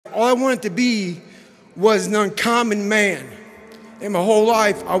All I wanted to be was an uncommon man. In my whole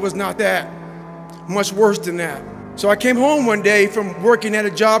life, I was not that. Much worse than that. So I came home one day from working at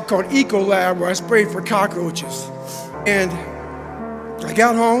a job called Ecolab where I sprayed for cockroaches. And I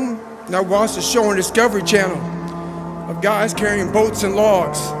got home and I watched a show on Discovery Channel of guys carrying boats and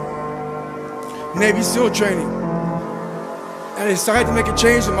logs, Navy SEAL training. And I decided to make a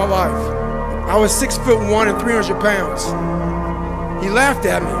change in my life. I was 6'1" and 300 pounds. He laughed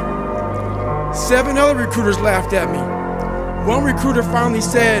at me. 7 other recruiters laughed at me. One recruiter finally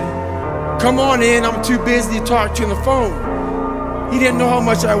said, "Come on in, I'm too busy to talk to you on the phone." He didn't know how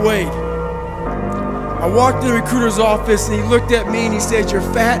much I weighed. I walked in the recruiter's office and he looked at me and he said, "You're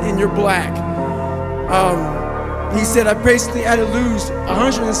fat and you're black." He said I basically had to lose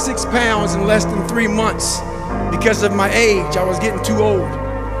 106 pounds in less than 3 months because of my age. I was getting too old.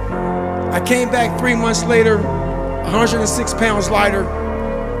 I came back 3 months later, 106 pounds lighter,